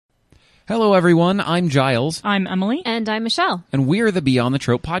Hello, everyone. I'm Giles. I'm Emily. And I'm Michelle. And we're the Beyond the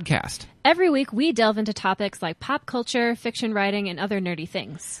Trope podcast. Every week, we delve into topics like pop culture, fiction writing, and other nerdy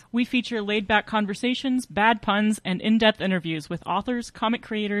things. We feature laid-back conversations, bad puns, and in-depth interviews with authors, comic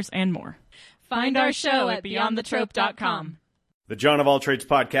creators, and more. Find our show at beyondthetrope.com. The John of All Trades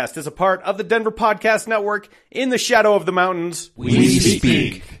podcast is a part of the Denver Podcast Network. In the shadow of the mountains, we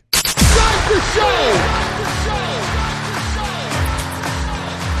speak. Start the show!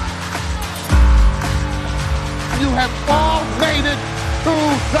 You have all made it to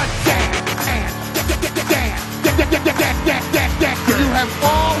the dance. You have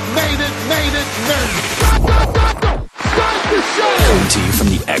all made it. Start the show! Coming to you from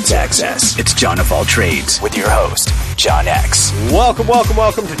the X-Axis, it's John of All Trades with your host, John X. Welcome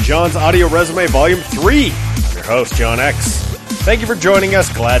to John's Audio Resume Volume 3. I'm your host, John X. Thank you for joining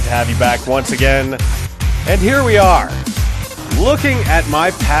us. Glad to have you back once again. And here we are, looking at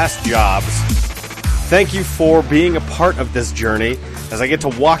my past jobs. Thank you for being a part of this journey as I get to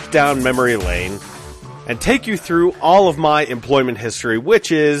walk down memory lane and take you through all of my employment history,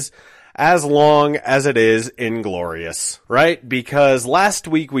 which is as long as it is inglorious, right? Because last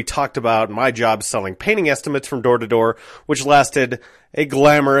week we talked about my job selling painting estimates from door to door, which lasted a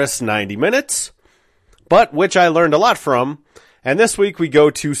glamorous 90 minutes, but which I learned a lot from. And this week we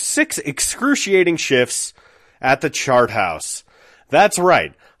go to 6 excruciating shifts at the Chart House. That's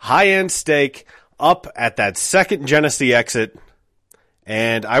right, high-end steak, up at that second Genesee exit,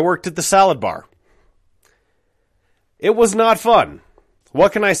 and I worked at the salad bar. It was not fun.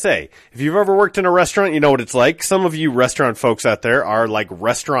 What can I say? If you've ever worked in a restaurant, you know what it's like. Some of you restaurant folks out there are like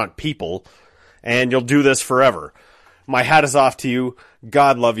restaurant people, and you'll do this forever. My hat is off to you.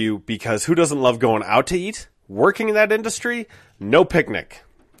 God love you, because who doesn't love going out to eat? Working in that industry? No picnic.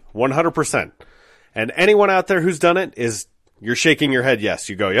 100%. And anyone out there who's done it you're shaking your head yes.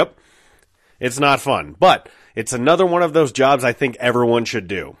 You go, yep. It's not fun, but it's another one of those jobs I think everyone should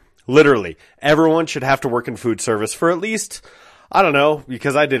do. Literally, everyone should have to work in food service for at least, I don't know,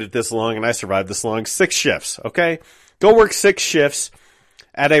 because I did it this long and I survived this long, 6 shifts, okay? Go work 6 shifts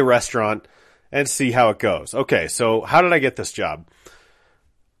at a restaurant and see how it goes. Okay, so how did I get this job?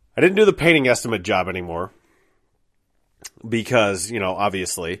 I didn't do the painting estimate job anymore because,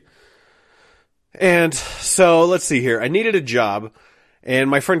 obviously. And so let's see here. I needed a job.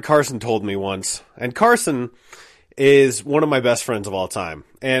 And my friend Carson told me once, and Carson is one of my best friends of all time,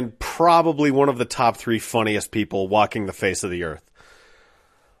 and probably one of the top 3 funniest people walking the face of the earth.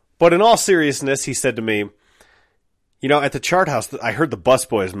 But in all seriousness, he said to me, at the Chart House, I heard the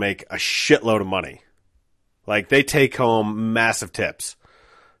busboys make a shitload of money. Like, they take home massive tips.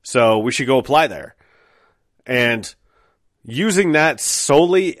 So we should go apply there. And using that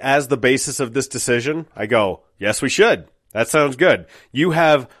solely as the basis of this decision, I go, yes, we should. That sounds good. You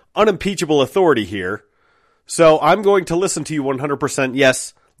have unimpeachable authority here, so I'm going to listen to you 100%.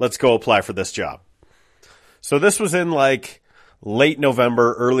 Yes, let's go apply for this job. So this was in late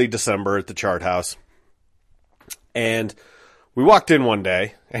November, early December at the Chart House. And we walked in one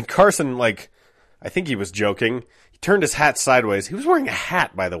day, and Carson, I think he was joking. He turned his hat sideways. He was wearing a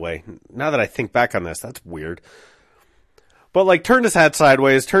hat, by the way. Now that I think back on this, that's weird. But turned his hat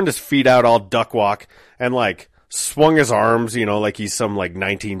sideways, turned his feet out all duck walk, and swung his arms, like he's some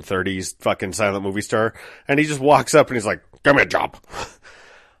 1930s fucking silent movie star. And he just walks up and he's like, give me a job.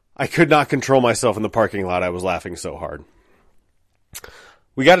 I could not control myself in the parking lot. I was laughing so hard.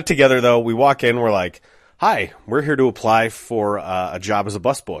 We got it together though. We walk in. We're like, hi, we're here to apply for a job as a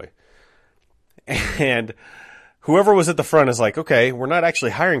busboy. And whoever was at the front is like, okay, we're not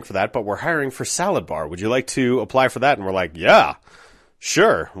actually hiring for that, but we're hiring for salad bar. Would you like to apply for that? And we're like, yeah,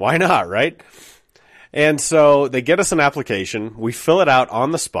 sure. Why not? Right? And so they get us an application. We fill it out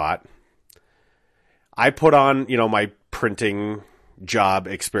on the spot. I put on, my printing job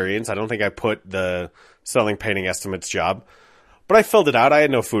experience. I don't think I put the selling painting estimates job, but I filled it out. I had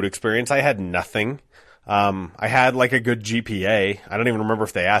no food experience. I had nothing. I had a good GPA. I don't even remember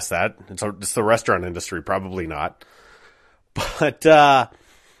if they asked that. It's the restaurant industry. Probably not. But,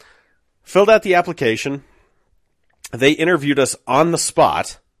 filled out the application. They interviewed us on the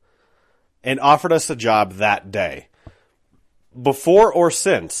spot and offered us a job that day. Before or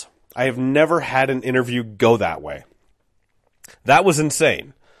since, I have never had an interview go that way. That was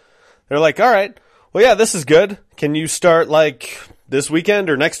insane. They're like, all right, well, yeah, this is good. Can you start this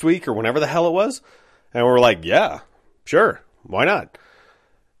weekend or next week or whenever the hell it was? And we're like, yeah, sure. Why not?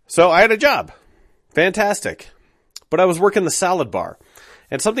 So I had a job. Fantastic. But I was working the salad bar.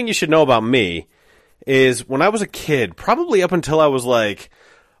 And something you should know about me is when I was a kid, probably up until I was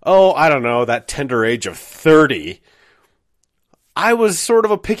I don't know, that tender age of 30, I was sort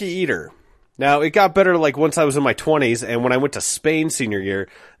of a picky eater. Now, it got better like once I was in my 20s, and when I went to Spain senior year,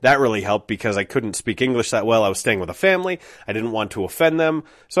 that really helped because I couldn't speak English that well. I was staying with a family. I didn't want to offend them,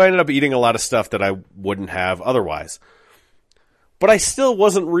 so I ended up eating a lot of stuff that I wouldn't have otherwise. But I still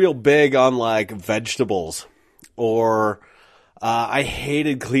wasn't real big on like vegetables, or I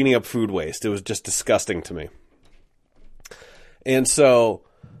hated cleaning up food waste. It was just disgusting to me. And so,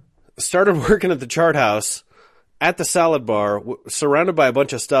 started working at the Chart House at the salad bar, surrounded by a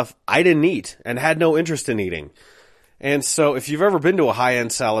bunch of stuff I didn't eat and had no interest in eating. And so if you've ever been to a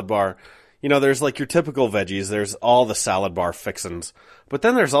high-end salad bar, you know, there's like your typical veggies, there's all the salad bar fixins, but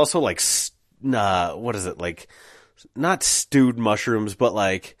then there's also like, what is it, like, not stewed mushrooms, but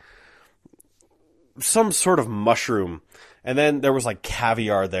like some sort of mushroom. And then there was like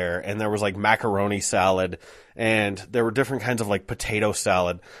caviar there, and there was like macaroni salad, and there were different kinds of like potato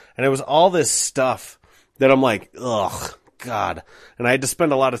salad, and it was all this stuff that I'm like, ugh, God. And I had to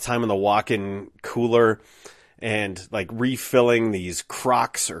spend a lot of time in the walk-in cooler and like refilling these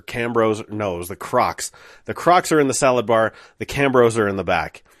Crocs or Cambros. No, it was the Crocs. The Crocs are in the salad bar. The Cambros are in the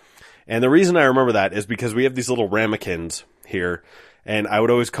back. And the reason I remember that is because we have these little ramekins here, and I would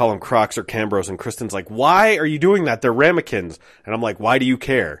always call them Crocs or Cambros. And Kristen's like, why are you doing that? They're ramekins. And I'm like, why do you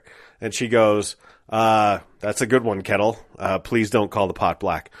care? And she goes, that's a good one, Kettle. Please don't call the pot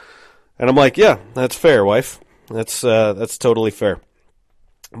black. And I'm like, yeah, that's fair, wife. That's totally fair.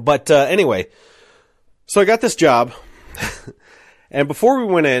 But anyway, so I got this job, and before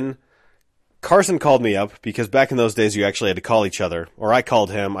we went in, Carson called me up, because back in those days you actually had to call each other, or I called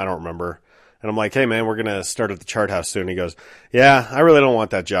him, I don't remember. And I'm like, hey man, we're going to start at the Chart House soon. He goes, yeah, I really don't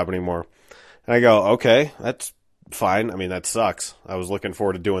want that job anymore. And I go, okay, that's fine. I mean, that sucks. I was looking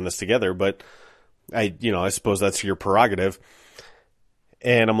forward to doing this together, but I suppose that's your prerogative.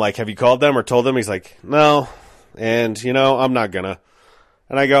 And I'm like, have you called them or told them? He's like, no. And, I'm not gonna.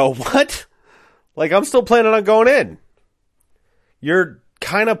 And I go, what? Like, I'm still planning on going in. You're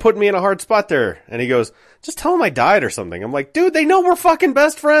kind of putting me in a hard spot there. And he goes, just tell them I died or something. I'm like, dude, they know we're fucking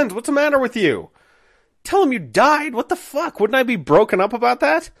best friends. What's the matter with you? Tell them you died? What the fuck? Wouldn't I be broken up about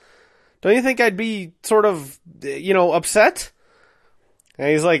that? Don't you think I'd be sort of, upset?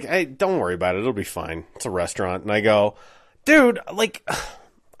 And he's like, hey, don't worry about it. It'll be fine. It's a restaurant. And I go, dude, like,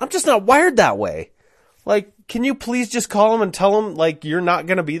 I'm just not wired that way. Like, can you please just call him and tell him, like, you're not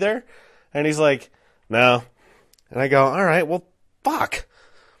going to be there? And he's like, no. And I go, all right, well, fuck.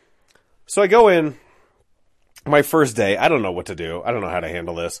 So I go in, my first day, I don't know what to do. I don't know how to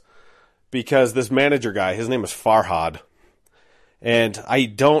handle this. Because this manager guy, his name is Farhad. And I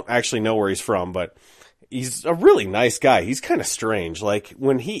don't actually know where he's from, but he's a really nice guy. He's kind of strange. Like,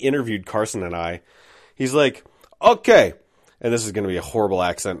 when he interviewed Carson and I, he's like, okay. And this is going to be a horrible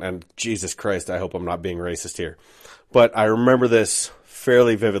accent, and Jesus Christ, I hope I'm not being racist here. But I remember this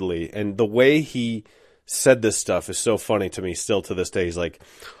fairly vividly, and the way he said this stuff is so funny to me still to this day. He's like,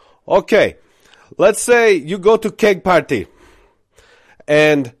 okay, let's say you go to keg party,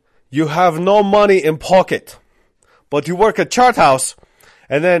 and you have no money in pocket, but you work at Chart House,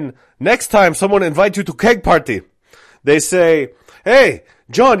 and then next time someone invites you to keg party, they say, hey,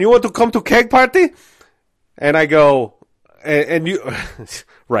 John, you want to come to keg party? And I go, and you,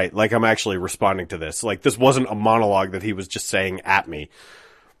 right, like I'm actually responding to this. Like, this wasn't a monologue that he was just saying at me.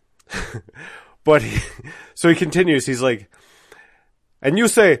 But so he continues, he's like, and you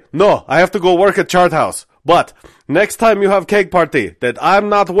say, no, I have to go work at Chart House. But next time you have keg party that I'm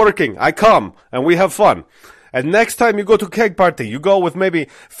not working, I come and we have fun. And next time you go to keg party, you go with maybe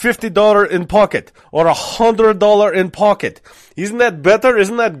 $50 in pocket or $100 in pocket. Isn't that better?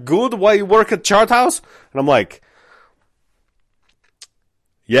 Isn't that good? Why you work at Chart House? And I'm like,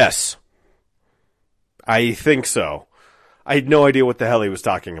 yes, I think so. I had no idea what the hell he was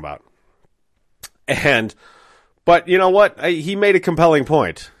talking about. But you know what? He made a compelling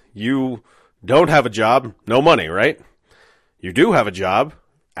point. You don't have a job, no money, right? You do have a job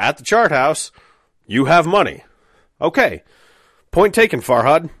at the Chart House. You have money. Okay. Point taken,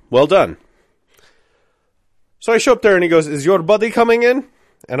 Farhad. Well done. So I show up there and he goes, is your buddy coming in?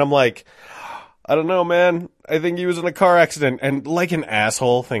 And I'm like, I don't know, man. I think he was in a car accident. And like an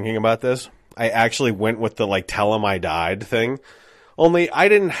asshole thinking about this, I actually went with the like tell him I died thing. Only I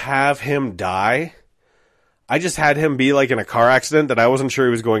didn't have him die. I just had him be like in a car accident that I wasn't sure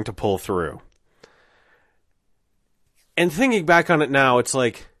he was going to pull through. And thinking back on it now, it's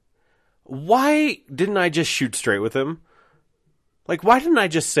like, why didn't I just shoot straight with him? Like, why didn't I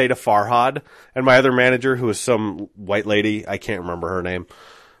just say to Farhad and my other manager, who was some white lady, I can't remember her name,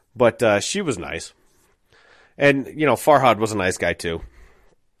 but she was nice. And, Farhad was a nice guy too.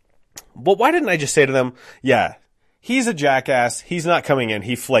 But why didn't I just say to them, yeah, he's a jackass. He's not coming in.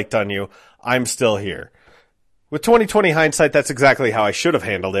 He flaked on you. I'm still here. With 20/20 hindsight, that's exactly how I should have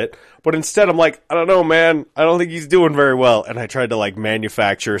handled it. But instead, I'm like, I don't know, man. I don't think he's doing very well. And I tried to like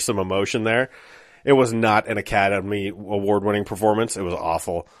manufacture some emotion there. It was not an Academy Award-winning performance. It was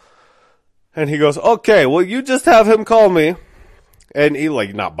awful. And he goes, okay, well, you just have him call me. And he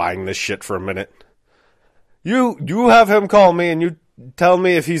like not buying this shit for a minute. You have him call me and you tell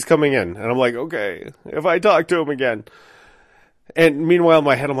me if he's coming in. And I'm like, okay, if I talk to him again. And meanwhile, in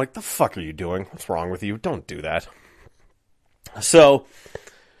my head, I'm like, the fuck are you doing? What's wrong with you? Don't do that. So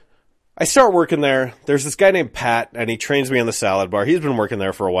I start working there. There's this guy named Pat, and he trains me on the salad bar. He's been working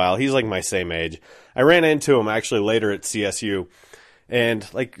there for a while. He's like my same age. I ran into him actually later at CSU, and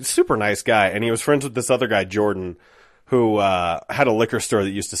like super nice guy. And he was friends with this other guy, Jordan, who had a liquor store that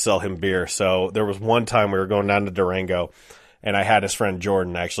used to sell him beer. So there was one time we were going down to Durango, and I had his friend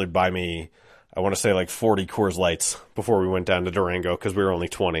Jordan actually buy me, I want to say like 40 Coors Lights before we went down to Durango because we were only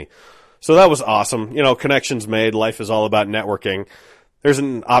 20. So that was awesome. You know, connections made. Life is all about networking. There's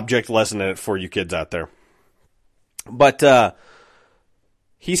an object lesson in it for you kids out there. But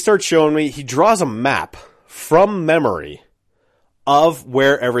he starts showing me, he draws a map from memory of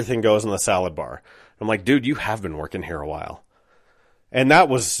where everything goes in the salad bar. I'm like, dude, you have been working here a while. And that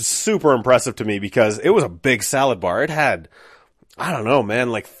was super impressive to me because it was a big salad bar. It had, I don't know, man,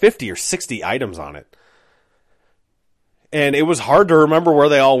 like 50 or 60 items on it. And it was hard to remember where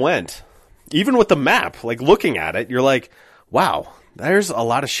they all went. Even with the map, like looking at it, you're like, wow, there's a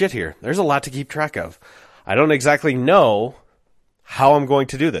lot of shit here. There's a lot to keep track of. I don't exactly know how I'm going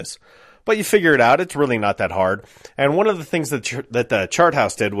to do this. But you figure it out. It's really not that hard. And one of the things that the Chart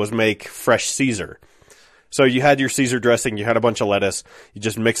House did was make fresh Caesar. So you had your Caesar dressing, you had a bunch of lettuce, you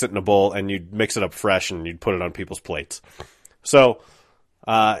just mix it in a bowl, and you'd mix it up fresh, and you'd put it on people's plates. So,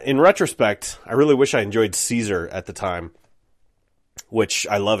 in retrospect, I really wish I enjoyed Caesar at the time, which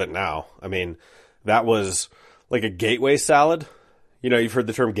I love it now. I mean, that was like a gateway salad. You know, you've heard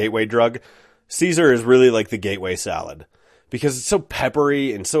the term gateway drug. Caesar is really like the gateway salad because it's so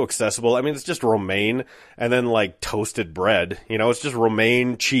peppery and so accessible. I mean, it's just romaine and then like toasted bread. You know, it's just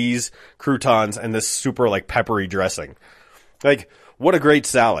romaine, cheese, croutons, and this super like peppery dressing. Like, what a great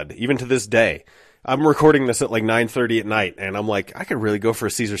salad, even to this day. I'm recording this at like 9:30 at night, and I'm like, I could really go for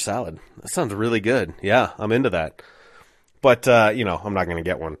a Caesar salad. That sounds really good. Yeah, I'm into that. But, you know, I'm not going to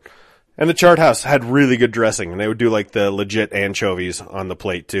get one. And the Chart House had really good dressing, and they would do like the legit anchovies on the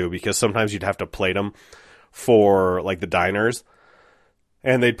plate too, because sometimes you'd have to plate them for like the diners.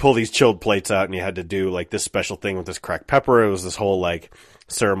 And they'd pull these chilled plates out, and you had to do like this special thing with this cracked pepper. It was this whole like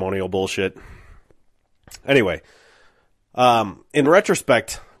ceremonial bullshit. Anyway, in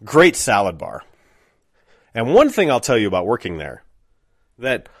retrospect, great salad bar. And one thing I'll tell you about working there,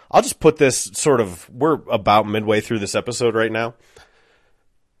 that I'll just put this sort of, we're about midway through this episode right now.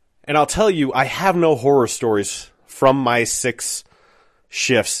 And I'll tell you, I have no horror stories from my 6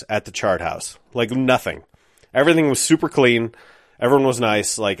 shifts at the Chart House. Like nothing. Everything was super clean. Everyone was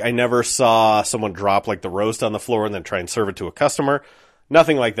nice. Like I never saw someone drop like the roast on the floor and then try and serve it to a customer.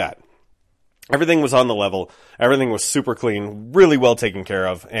 Nothing like that. Everything was on the level. Everything was super clean, really well taken care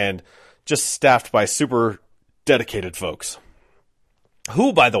of, and just staffed by super dedicated folks.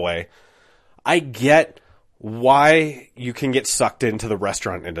 Who, by the way, I get why you can get sucked into the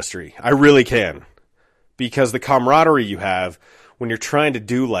restaurant industry. I really can. Because the camaraderie you have when you're trying to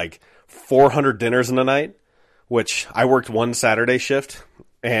do like 400 dinners in a night, which I worked one Saturday shift,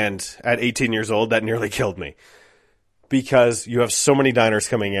 and at 18 years old, that nearly killed me. Because you have so many diners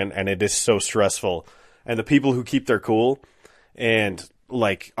coming in, and it is so stressful. And the people who keep their cool and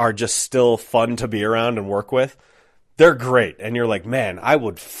like are just still fun to be around and work with, they're great. And you're like, man, I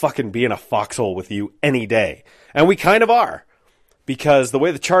would fucking be in a foxhole with you any day. And we kind of are. Because the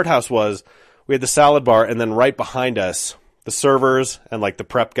way the Chart House was, we had the salad bar, and then right behind us, the servers and like the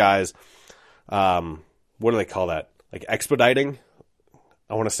prep guys, what do they call that? Like expediting?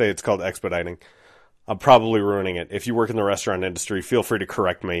 I want to say it's called expediting. I'm probably ruining it. If you work in the restaurant industry, feel free to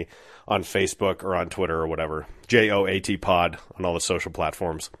correct me on Facebook or on Twitter or whatever. JOAT pod on all the social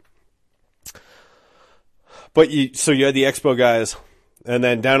platforms. But so you had the expo guys, and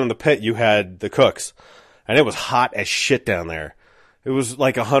then down in the pit you had the cooks. And it was hot as shit down there. It was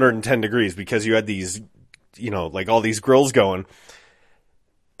like 110 degrees because you had these, you know, like all these grills going,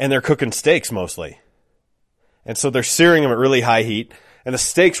 and they're cooking steaks mostly. And so they're searing them at really high heat, and the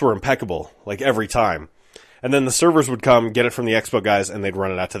steaks were impeccable, like every time. And then the servers would come, get it from the expo guys, and they'd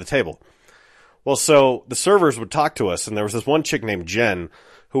run it out to the table. Well, so the servers would talk to us, and there was this one chick named Jen,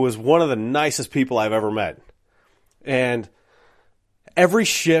 who was one of the nicest people I've ever met. And every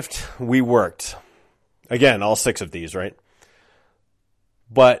shift we worked, Again, all 6 of these, right?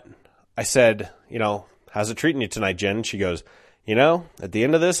 But I said, how's it treating you tonight, Jen? And she goes, at the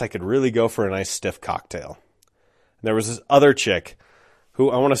end of this, I could really go for a nice stiff cocktail. And there was this other chick who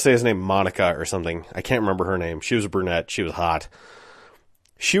I want to say his name Monica or something. I can't remember her name. She was a brunette. She was hot.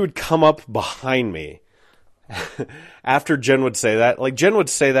 She would come up behind me after Jen would say that. Like, Jen would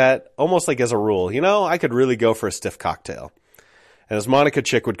say that almost like as a rule. I could really go for a stiff cocktail. And this Monica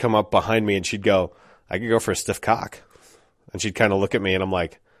chick would come up behind me and she'd go, I could go for a stiff cock. And she'd kind of look at me and I'm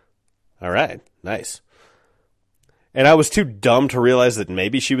like, all right, nice. And I was too dumb to realize that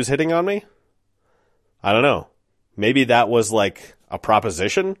maybe she was hitting on me. I don't know. Maybe that was like a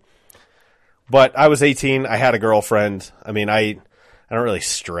proposition. But I was 18. I had a girlfriend. I mean, I don't really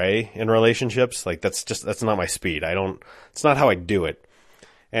stray in relationships. Like, that's not my speed. It's not how I do it.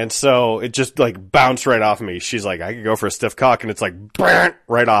 And so it just like bounced right off me. She's like, I could go for a stiff cock. And it's like,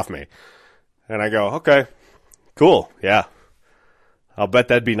 right off me. And I go, okay, cool. Yeah. I'll bet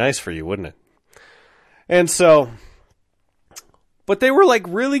that'd be nice for you, wouldn't it? And so, but they were like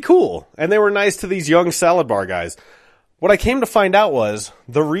really cool. And they were nice to these young salad bar guys. What I came to find out was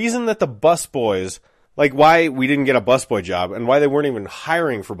the reason that the busboys, like why we didn't get a busboy job and why they weren't even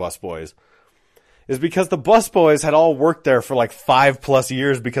hiring for busboys, is because the busboys had all worked there for like 5+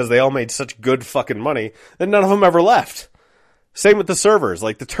 years because they all made such good fucking money that none of them ever left. Same with the servers.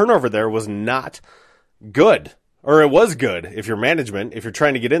 Like, the turnover there was not good. Or it was good if you're management, if you're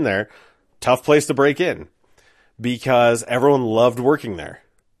trying to get in there. Tough place to break in. Because everyone loved working there.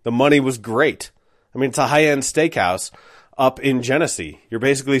 The money was great. I mean, it's a high-end steakhouse up in Genesee. You're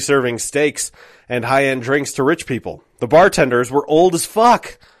basically serving steaks and high-end drinks to rich people. The bartenders were old as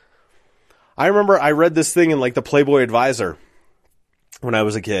fuck. I remember I read this thing in like the Playboy Advisor when I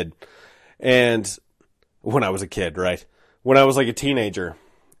was a kid. And when I was a kid, right? When I was like a teenager.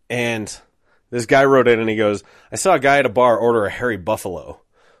 And this guy wrote in and he goes, I saw a guy at a bar order a hairy buffalo.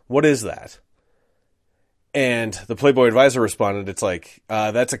 What is that? And the Playboy Advisor responded, it's like,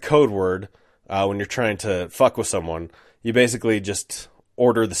 that's a code word when you're trying to fuck with someone. You basically just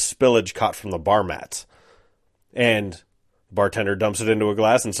order the spillage caught from the bar mats. And the bartender dumps it into a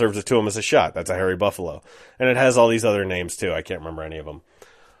glass and serves it to him as a shot. That's a hairy buffalo. And it has all these other names too. I can't remember any of them.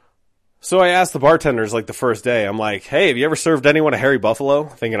 So I asked the bartenders like the first day, I'm like, hey, have you ever served anyone a hairy buffalo?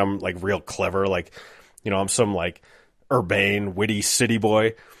 Thinking I'm like real clever, like, I'm some like urbane, witty city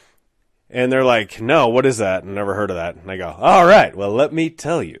boy. And they're like, no, what is that? I never heard of that. And I go, all right, well, let me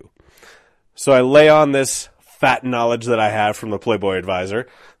tell you. So I lay on this fat knowledge that I have from the Playboy Advisor.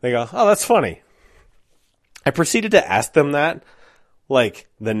 They go, oh, that's funny. I proceeded to ask them that like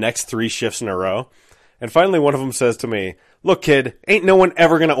the next 3 shifts in a row. And finally one of them says to me, look, kid, ain't no one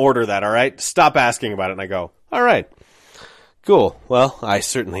ever going to order that, all right? Stop asking about it. And I go, all right, cool. Well, I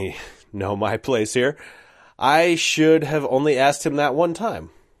certainly know my place here. I should have only asked him that one time.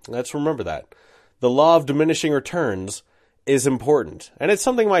 Let's remember that. The law of diminishing returns is important. And it's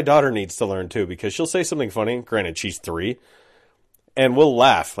something my daughter needs to learn too, because she'll say something funny. Granted, she's 3. And we'll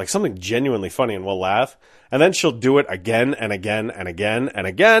laugh, like something genuinely funny, and we'll laugh. And then she'll do it again and again and again and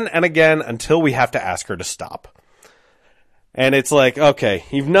again and again until we have to ask her to stop. And it's like, okay,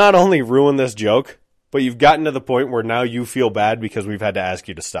 you've not only ruined this joke, but you've gotten to the point where now you feel bad because we've had to ask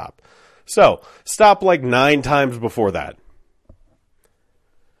you to stop. So, stop like 9 times before that.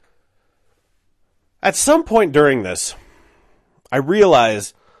 At some point during this, I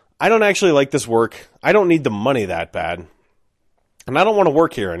realize I don't actually like this work. I don't need the money that bad. And I don't want to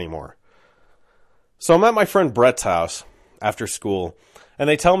work here anymore. So I'm at my friend Brett's house after school, and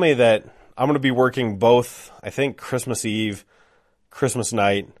they tell me that I'm going to be working both, I think, Christmas Eve, Christmas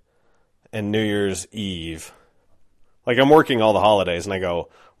night, and New Year's Eve. Like, I'm working all the holidays, and I go,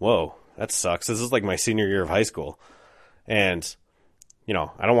 whoa, that sucks. This is like my senior year of high school. And, I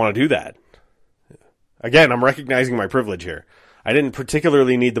don't want to do that. Again, I'm recognizing my privilege here. I didn't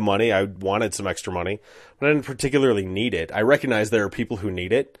particularly need the money. I wanted some extra money, but I didn't particularly need it. I recognize there are people who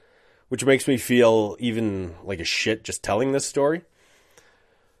need it, which makes me feel even like a shit just telling this story.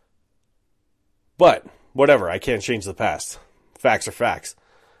 But, whatever, I can't change the past. Facts are facts.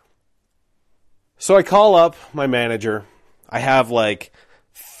 So I call up my manager. I have like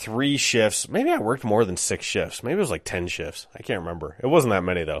 3 shifts. Maybe I worked more than 6 shifts. Maybe it was like 10 shifts. I can't remember. It wasn't that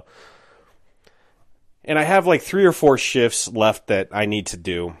many though. And I have like 3 or 4 shifts left that I need to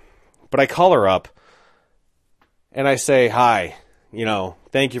do. But I call her up and I say, hi,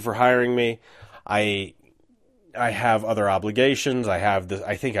 thank you for hiring me. I have other obligations. I have this.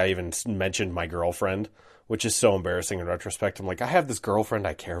 I think I even mentioned my girlfriend, which is so embarrassing in retrospect. I'm like, I have this girlfriend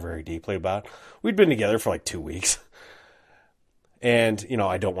I care very deeply about. We'd been together for like 2 weeks. And, you know,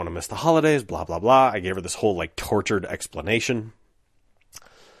 I don't want to miss the holidays, blah, blah, blah. I gave her this whole, like, tortured explanation.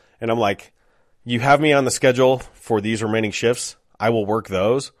 And I'm like, you have me on the schedule for these remaining shifts. I will work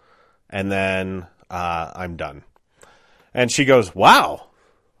those. And then I'm done. And she goes, wow,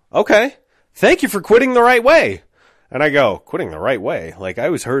 okay. Thank you for quitting the right way. And I go, quitting the right way? Like, I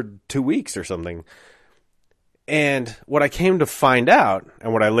was heard 2 weeks or something. And what I came to find out,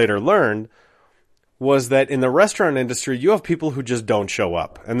 and what I later learned, was that in the restaurant industry, you have people who just don't show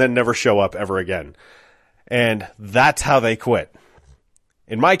up and then never show up ever again. And that's how they quit.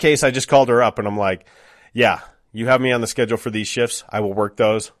 In my case, I just called her up and I'm like, yeah, you have me on the schedule for these shifts. I will work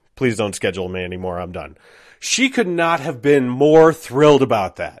those. Please don't schedule me anymore. I'm done. She could not have been more thrilled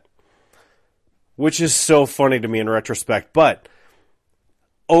about that, which is so funny to me in retrospect. But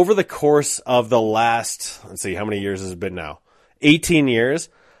over the course of the last, let's see, how many years has it been now? 18 years.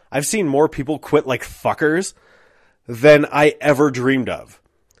 I've seen more people quit like fuckers than I ever dreamed of.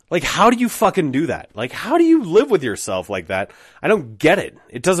 Like, how do you fucking do that? Like, how do you live with yourself like that? I don't get it.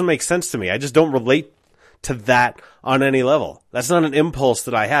 It doesn't make sense to me. I just don't relate to that on any level. That's not an impulse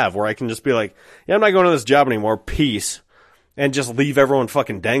that I have where I can just be like, yeah, I'm not going to this job anymore. Peace. And just leave everyone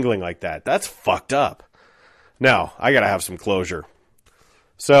fucking dangling like that. That's fucked up. No, I gotta have some closure.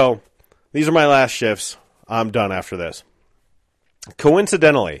 So, these are my last shifts. I'm done after this.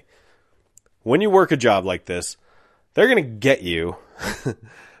 Coincidentally, when you work a job like this, they're going to get you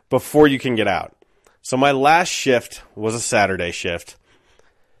before you can get out. So my last shift was a Saturday shift.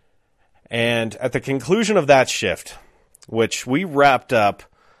 And at the conclusion of that shift, which we wrapped up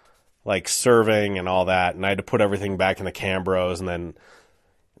like serving and all that, and I had to put everything back in the Cambros and then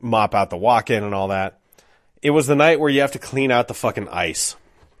mop out the walk-in and all that, it was the night where you have to clean out the fucking ice,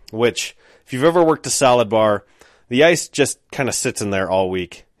 which if you've ever worked a salad bar, the ice just kind of sits in there all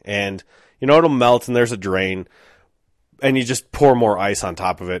week, and, you know, it'll melt, and there's a drain, and you just pour more ice on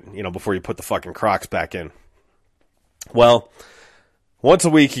top of it, you know, before you put the fucking Crocs back in. Well, once a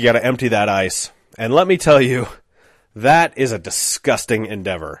week, you got to empty that ice, and let me tell you, that is a disgusting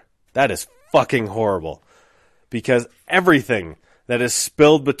endeavor. That is fucking horrible, because everything that is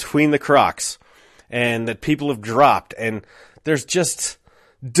spilled between the Crocs, and that people have dropped, and there's just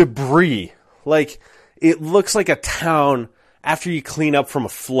debris, like, it looks like a town after you clean up from a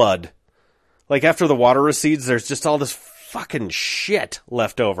flood. Like, after the water recedes, there's just all this fucking shit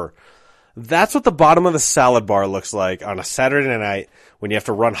left over. That's what the bottom of the salad bar looks like on a Saturday night when you have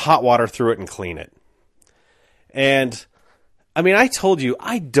to run hot water through it and clean it. And, I mean, I told you,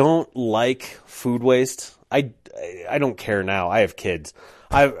 I don't like food waste. I don't care now. I have kids.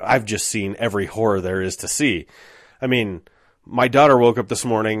 I've just seen every horror there is to see. I mean, my daughter woke up this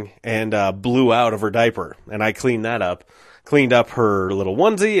morning and blew out of her diaper, and I cleaned that up. Cleaned up her little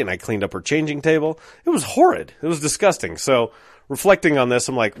onesie, and I cleaned up her changing table. It was horrid. It was disgusting. So, reflecting on this,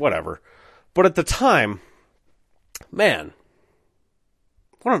 I'm like, whatever. But at the time, man,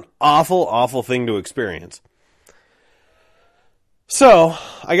 what an awful, awful thing to experience. So,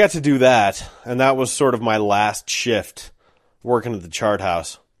 I got to do that, and that was sort of my last shift working at the Chart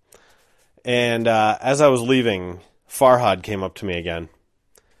House. And as I was leaving, Farhad came up to me again.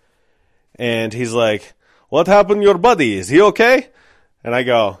 And he's like, what happened to your buddy? Is he okay? And I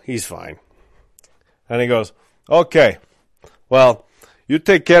go, he's fine. And he goes, okay. Well, you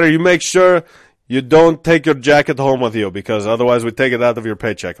take care. You make sure you don't take your jacket home with you, because otherwise we take it out of your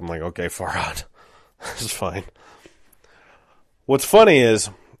paycheck. I'm like, okay, Farhad. This is fine. What's funny is,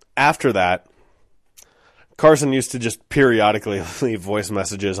 after that, Carson used to just periodically leave voice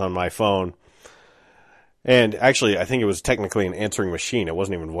messages on my phone. And actually, I think it was technically an answering machine. It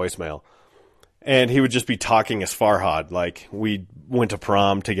wasn't even voicemail. And he would just be talking as Farhad. Like, we went to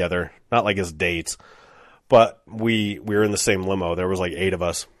prom together. Not like as dates. But we were in the same limo. There was like 8 of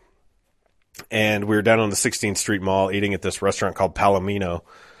us. And we were down on the 16th Street Mall eating at this restaurant called Palomino,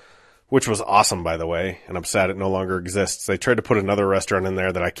 which was awesome, by the way. And I'm sad it no longer exists. They tried to put another restaurant in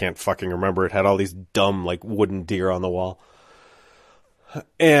there that I can't fucking remember. It had all these dumb, like, wooden deer on the wall.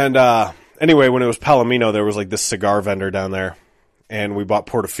 And, anyway, when it was Palomino, there was like this cigar vendor down there, and we bought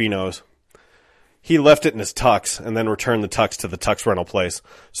Portofinos. He left it in his tux and then returned the tux to the tux rental place.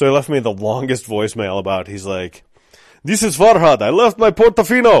 So he left me the longest voicemail about, he's like, this is Farhad. I left my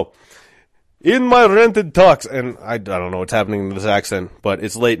Portofino in my rented tux. And I don't know what's happening to this accent, but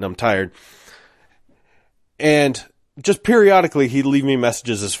it's late and I'm tired. And just periodically he'd leave me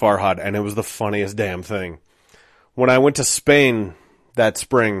messages as Farhad, and it was the funniest damn thing. When I went to Spain that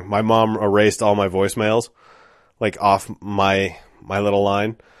spring, my mom erased all my voicemails, like, off my little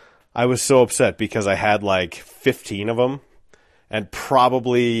line. I was so upset because I had like 15 of them, and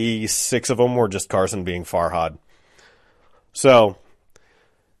probably 6 of them were just Carson being Farhad. So,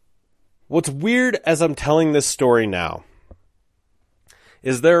 what's weird as I'm telling this story now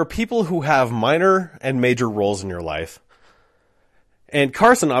is there are people who have minor and major roles in your life. And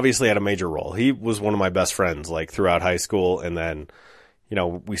Carson obviously had a major role. He was one of my best friends, like, throughout high school, and then, you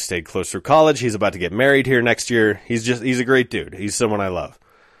know, we stayed close through college. He's about to get married here next year. He's a great dude. He's someone I love.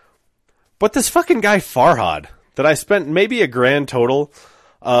 But this fucking guy, Farhad, that I spent maybe a grand total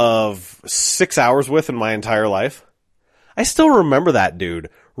of 6 hours with in my entire life, I still remember that dude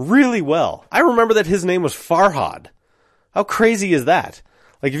really well. I remember that his name was Farhad. How crazy is that?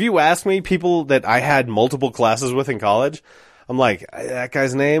 Like, if you ask me people that I had multiple classes with in college, I'm like, that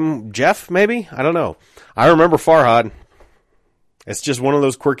guy's name, Jeff, maybe? I don't know. I remember Farhad. It's just one of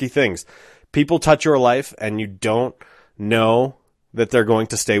those quirky things. People touch your life and you don't know that they're going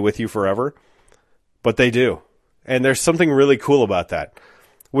to stay with you forever, but they do. And there's something really cool about that,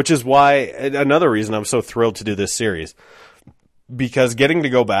 which is why, another reason I'm so thrilled to do this series, because getting to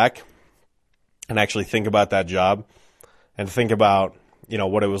go back and actually think about that job and think about, you know,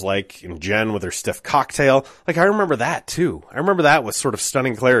 what it was like in Jen with her stiff cocktail. Like, I remember that too. I remember that with sort of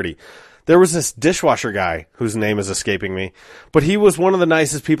stunning clarity. There was this dishwasher guy whose name is escaping me, but he was one of the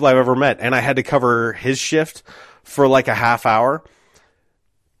nicest people I've ever met, and I had to cover his shift for like a half hour.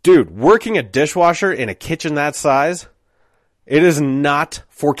 Dude, working a dishwasher in a kitchen that size, it is not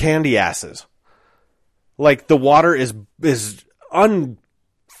for candy asses. Like, the water is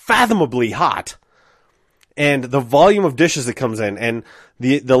unfathomably hot. And the volume of dishes that comes in, and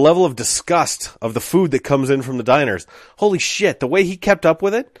the level of disgust of the food that comes in from the diners. Holy shit, the way he kept up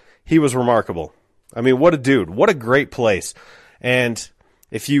with it, he was remarkable. I mean, what a dude. What a great place. And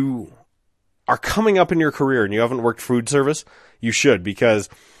if you are coming up in your career and you haven't worked food service, you should, because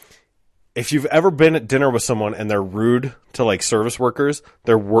if you've ever been at dinner with someone and they're rude to, like, service workers,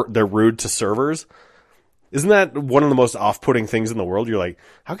 they're rude to servers, isn't that one of the most off-putting things in the world? You're like,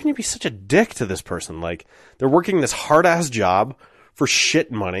 how can you be such a dick to this person? Like, they're working this hard-ass job for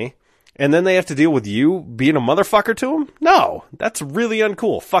shit money, and then they have to deal with you being a motherfucker to them? No, that's really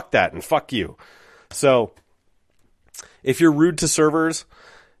uncool. Fuck that, and fuck you. So, if you're rude to servers,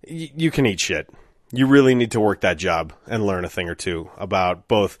 you can eat shit. You really need to work that job and learn a thing or two about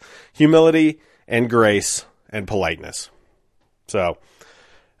both humility and grace and politeness. So,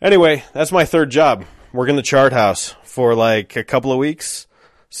 anyway, that's my third job. Working the chart house for like a couple of weeks,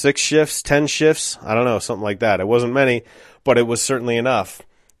 6 shifts, 10 shifts. I don't know, something like that. It wasn't many, but it was certainly enough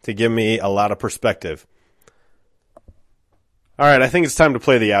to give me a lot of perspective. All right, I think it's time to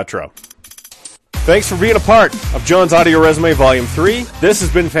play the outro. Thanks for being a part of John's Audio Resume Volume 3. This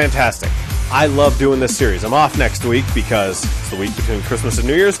has been fantastic. I love doing this series. I'm off next week because it's the week between Christmas and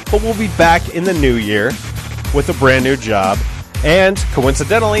New Year's, but we'll be back in the new year with a brand new job. And,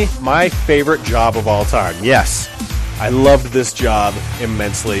 coincidentally, my favorite job of all time. Yes, I loved this job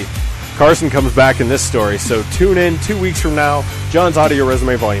immensely. Carson comes back in this story, so tune in 2 weeks from now, John's Audio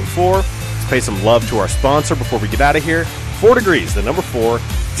Resume Volume 4. Let's pay some love to our sponsor before we get out of here. 4 Degrees, the number 4,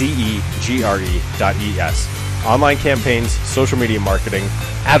 DEGRE.ES. Online campaigns, social media marketing,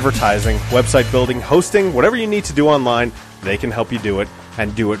 advertising, website building, hosting, whatever you need to do online, they can help you do it,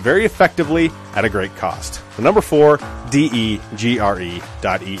 and do it very effectively at a great cost. The number 4, DEGRE.ES.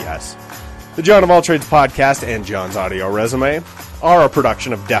 The John of All Trades podcast and John's Audio Resume are a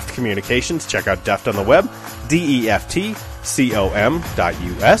production of Deft Communications. Check out Deft on the web, DEFTCOM.US.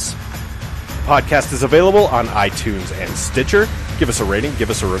 The podcast is available on iTunes and Stitcher. Give us a rating, give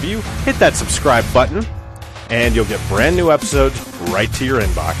us a review, hit that subscribe button, and you'll get brand new episodes right to your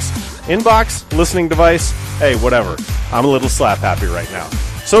inbox. Inbox, listening device, hey, whatever. I'm a little slap happy right now.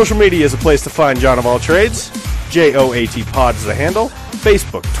 Social media is a place to find John of All Trades. JOAT Pod is the handle.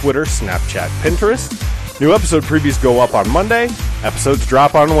 Facebook, Twitter, Snapchat, Pinterest. New episode previews go up on Monday. Episodes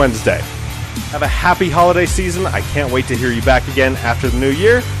drop on Wednesday. Have a happy holiday season. I can't wait to hear you back again after the new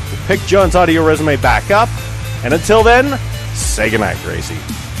year. We'll pick John's Audio Resume back up. And until then, say goodnight, Gracie.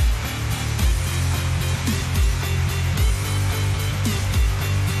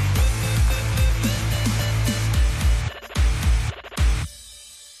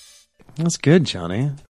 That's good, Johnny.